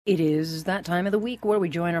It is that time of the week where we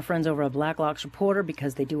join our friends over at Blacklock's Reporter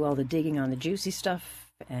because they do all the digging on the juicy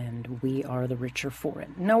stuff, and we are the richer for it.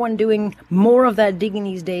 No one doing more of that digging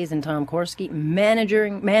these days than Tom Korski,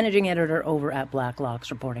 managing editor over at Blacklock's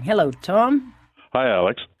Reporting. Hello, Tom. Hi,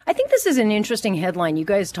 Alex. I think this is an interesting headline. You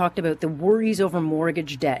guys talked about the worries over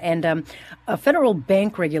mortgage debt, and a federal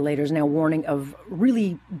bank regulator is now warning of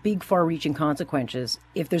really big, far-reaching consequences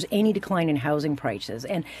if there's any decline in housing prices.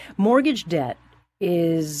 And mortgage debt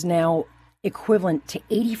is now equivalent to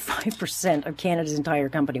 85% of Canada's entire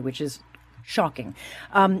company, which is shocking,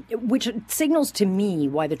 which signals to me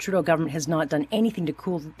why the Trudeau government has not done anything to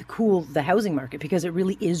cool the housing market, because it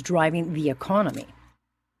really is driving the economy.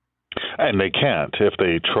 And they can't. If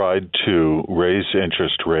they tried to raise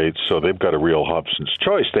interest rates, so they've got a real Hobson's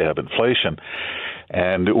choice. They have inflation.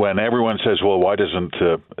 And when everyone says, well, why doesn't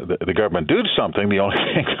the government do something, the only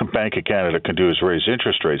thing the Bank of Canada can do is raise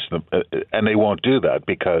interest rates. And they won't do that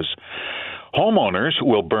because homeowners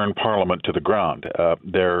will burn Parliament to the ground.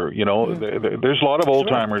 There's a lot of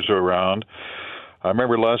old-timers around. I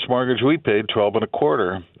remember last mortgage we paid 12 and a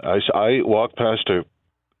quarter. I walked past a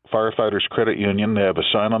Firefighters Credit Union. They have a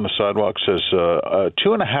sign on the sidewalk says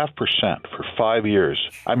 2.5% for 5 years.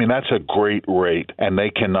 I mean, that's a great rate, and they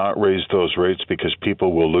cannot raise those rates because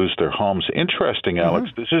people will lose their homes. Interesting, Alex.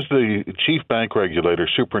 This is the chief bank regulator,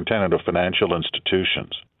 superintendent of financial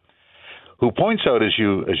institutions, who points out, as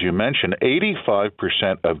you mentioned, 85%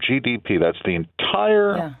 of GDP, that's the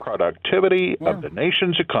entire productivity of the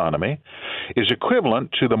nation's economy, is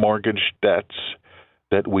equivalent to the mortgage debts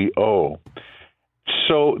that we owe.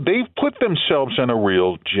 So they've put themselves in a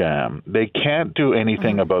real jam. They can't do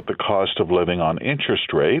anything about the cost of living on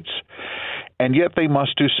interest rates, and yet they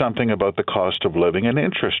must do something about the cost of living and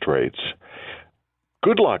interest rates.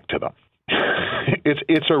 Good luck to them.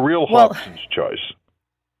 It's a real Hobson's choice.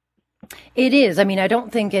 It is. I mean, I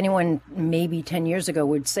don't think anyone maybe 10 years ago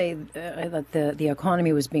would say that the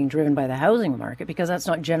economy was being driven by the housing market, because that's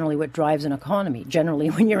not generally what drives an economy. Generally,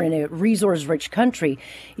 when you're in a resource-rich country,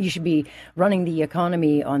 you should be running the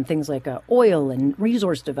economy on things like oil and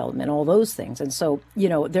resource development, all those things. And so,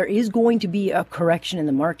 there is going to be a correction in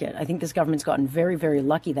the market. I think this government's gotten very, very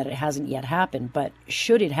lucky that it hasn't yet happened. But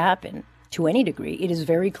should it happen to any degree, it is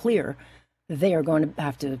very clear they are going to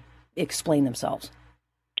have to explain themselves.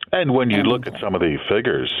 And when you look at some of the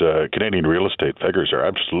figures, Canadian real estate figures are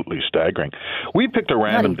absolutely staggering. We picked a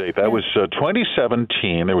random date. That was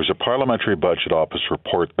 2017. There was a Parliamentary Budget Office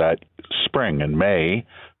report that spring in May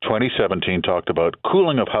 2017 talked about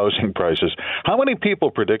cooling of housing prices. How many people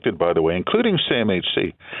predicted, by the way, including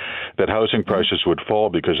CMHC, that housing prices would fall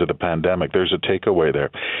because of the pandemic? There's a takeaway there.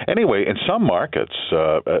 Anyway, in some markets,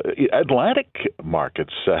 Atlantic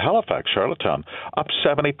markets, Halifax, Charlottetown, up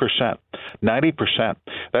 70%, 90%.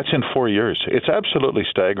 That's in 4 years. It's absolutely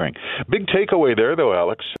staggering. Big takeaway there, though,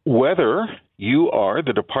 Alex. Whether you are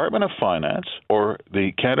the Department of Finance or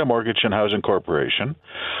the Canada Mortgage and Housing Corporation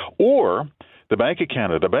or the Bank of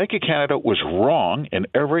Canada. The Bank of Canada was wrong in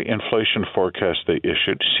every inflation forecast they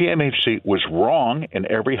issued. CMHC was wrong in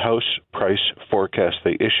every house price forecast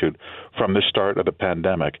they issued from the start of the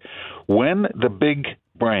pandemic. When the big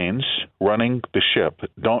brains running the ship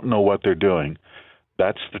don't know what they're doing,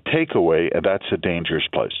 that's the takeaway, and that's a dangerous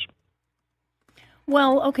place.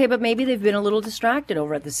 Well, okay, but maybe they've been a little distracted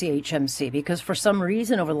over at the CHMC because for some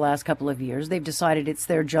reason over the last couple of years, they've decided it's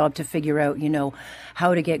their job to figure out,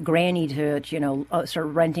 how to get Granny to, start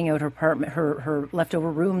renting out her apartment, her leftover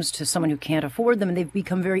rooms to someone who can't afford them. And they've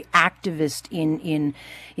become very activist in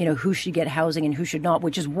who should get housing and who should not,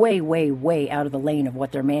 which is way, way, way out of the lane of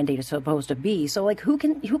what their mandate is supposed to be. So, who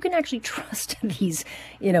can actually trust these,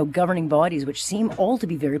 governing bodies, which seem all to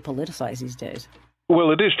be very politicized these days?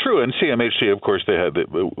 Well, it is true. And CMHC, of course, they had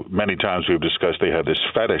many times we've discussed they had this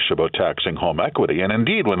fetish about taxing home equity. And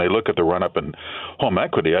indeed, when they look at the run-up in home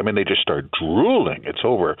equity, I mean, they just start drooling. It's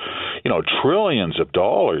over, trillions of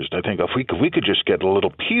dollars. I think if we could just get a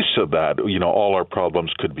little piece of that, all our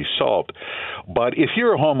problems could be solved. But if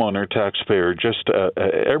you're a homeowner, taxpayer, just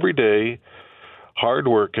everyday,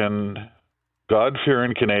 hardworking,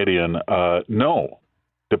 God-fearing Canadian, no.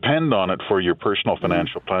 Depend on it for your personal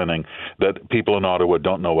financial planning that people in Ottawa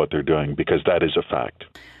don't know what they're doing, because that is a fact.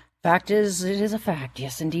 It is a fact.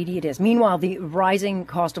 Yes, indeed it is. Meanwhile, the rising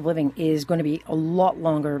cost of living is going to be a lot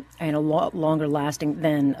longer and a lot longer lasting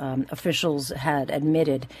than officials had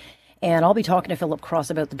admitted. And I'll be talking to Philip Cross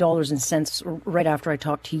about the dollars and cents right after I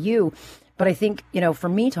talk to you. But I think, for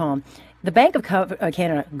me, Tom, the Bank of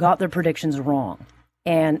Canada got their predictions wrong.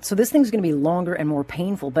 And so this thing's going to be longer and more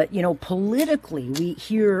painful. But, politically, we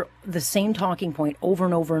hear the same talking point over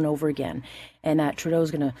and over and over again. And that Trudeau's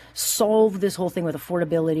going to solve this whole thing with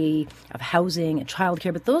affordability of housing and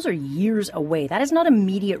childcare. But those are years away. That is not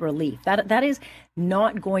immediate relief. That is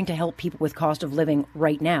not going to help people with cost of living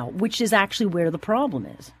right now, which is actually where the problem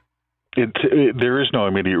is. There is no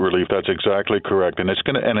immediate relief. That's exactly correct, and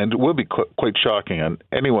it will be quite shocking. And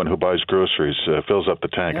anyone who buys groceries fills up the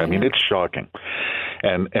tank. I mean, it's shocking,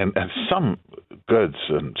 and some goods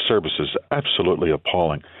and services absolutely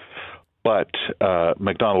appalling. But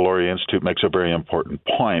Macdonald-Laurier Institute makes a very important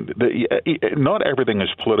point. Not everything is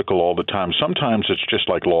political all the time. Sometimes it's just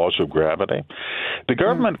like laws of gravity. The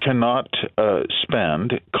government cannot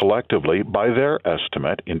spend collectively, by their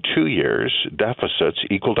estimate, in 2 years, deficits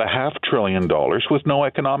equal to $500 billion with no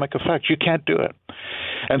economic effect. You can't do it.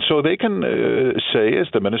 And so they can say, as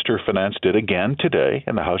the Minister of Finance did again today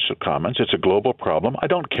in the House of Commons, it's a global problem. I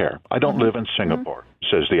don't care. I don't live in Singapore,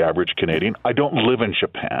 says the average Canadian. I don't live in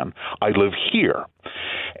Japan. I live here.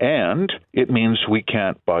 And it means we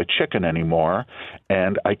can't buy chicken anymore,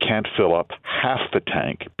 and I can't fill up half the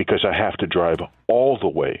tank because I have to drive all the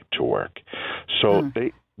way to work. So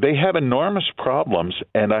they have enormous problems,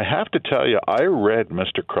 and I have to tell you, I read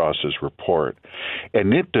Mr. Cross's report,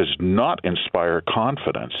 and it does not inspire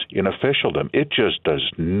confidence in officialdom. It just does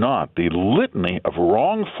not. The litany of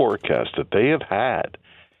wrong forecasts that they have had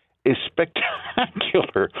is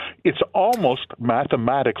spectacular. It's almost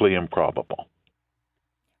mathematically improbable.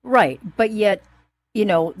 Right, but yet,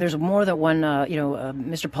 there's more than one,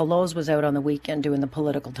 Mr. Pelosi was out on the weekend doing the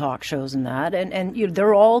political talk shows and that, and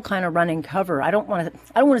they're all kind of running cover. I don't want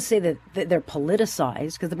to say that they're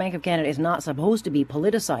politicized, because the Bank of Canada is not supposed to be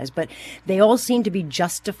politicized, but they all seem to be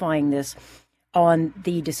justifying this on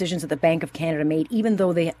the decisions that the Bank of Canada made, even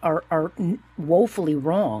though they are woefully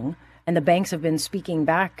wrong. And the banks have been speaking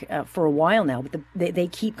back for a while now, but they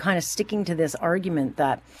keep kind of sticking to this argument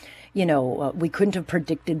that, we couldn't have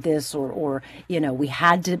predicted this, or we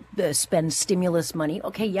had to spend stimulus money.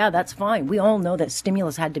 Okay, yeah, that's fine. We all know that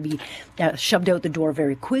stimulus had to be shoved out the door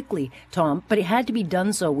very quickly, Tom, but it had to be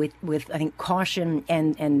done so with I think, caution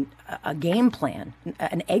and a game plan,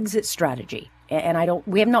 an exit strategy. And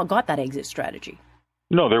we have not got that exit strategy.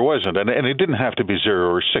 No, there wasn't. And it didn't have to be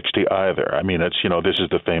 0 or 60 either. I mean, it's, this is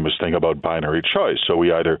the famous thing about binary choice. So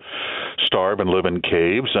we either starve and live in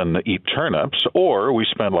caves and eat turnips, or we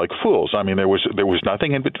spend like fools. I mean, there was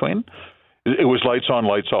nothing in between. It was lights on,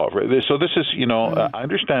 lights off. So this is, I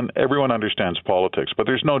understand, everyone understands politics, but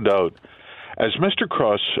there's no doubt, as Mr.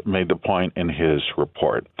 Cross made the point in his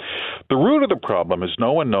report, the root of the problem is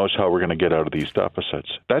no one knows how we're going to get out of these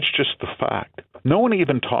deficits. That's just the fact. No one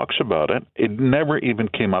even talks about it. It never even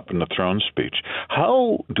came up in the throne speech.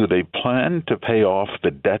 How do they plan to pay off the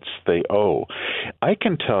debts they owe? I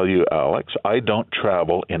can tell you, Alex, I don't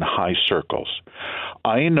travel in high circles.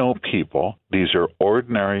 I know people, these are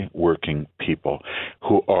ordinary working people,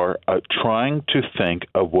 who are trying to think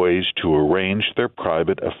of ways to arrange their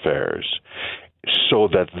private affairs so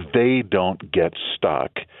that they don't get stuck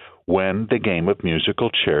when the game of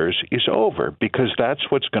musical chairs is over, because that's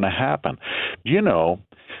what's going to happen. In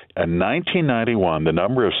 1991, the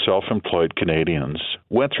number of self-employed Canadians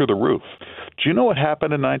went through the roof. Do you know what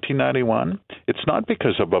happened in 1991? It's not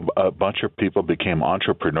because of a bunch of people became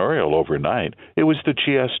entrepreneurial overnight. It was the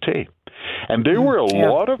GST. And there were a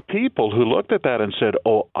lot of people who looked at that and said,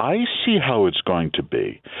 oh, I see how it's going to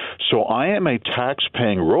be. So I am a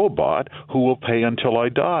tax-paying robot who will pay until I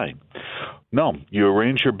die. No, you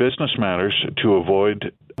arrange your business matters to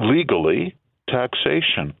avoid legally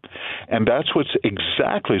taxation. And that's what's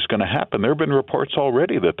exactly is going to happen. There have been reports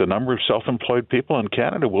already that the number of self-employed people in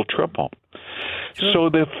Canada will triple. Sure. So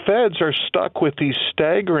the feds are stuck with these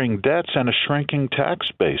staggering debts and a shrinking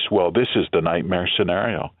tax base. Well, this is the nightmare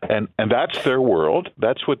scenario. And that's their world.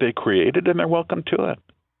 That's what they created, and they're welcome to it.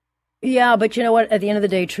 Yeah, but you know what? At the end of the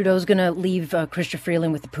day, Trudeau's going to leave Chrystia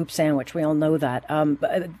Freeland with the poop sandwich. We all know that.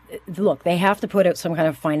 Look, they have to put out some kind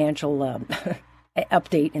of financial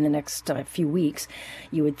update in the next few weeks.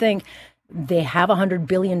 You would think they have $100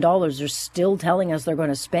 billion. They're still telling us they're going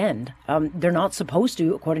to spend. They're not supposed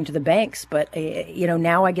to, according to the banks. But,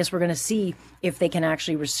 now I guess we're going to see if they can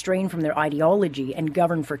actually restrain from their ideology and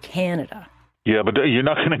govern for Canada. Yeah, but you're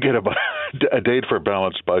not going to get a date for a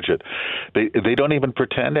balanced budget. They don't even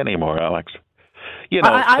pretend anymore, Alex.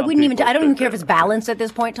 I wouldn't even. I don't even care if it's balanced at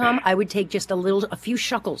this point, Tom. I would take just a few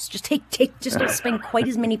shekels. Just don't spend quite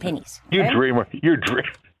as many pennies. Okay? You dreamer.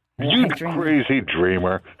 You crazy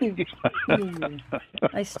dreamer.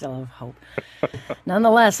 I still have hope.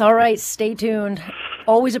 Nonetheless, all right. Stay tuned.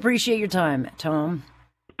 Always appreciate your time, Tom.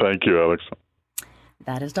 Thank you, Alex.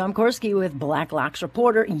 That is Tom Korski with Black Lax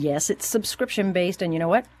Reporter. Yes, it's subscription-based, and you know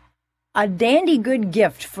what? A dandy good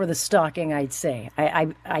gift for the stocking, I'd say.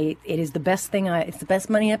 It is the best thing. It's the best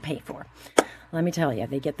money I pay for. Let me tell you,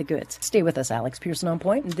 they get the goods. Stay with us, Alex Pearson on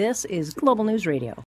Point. This is Global News Radio.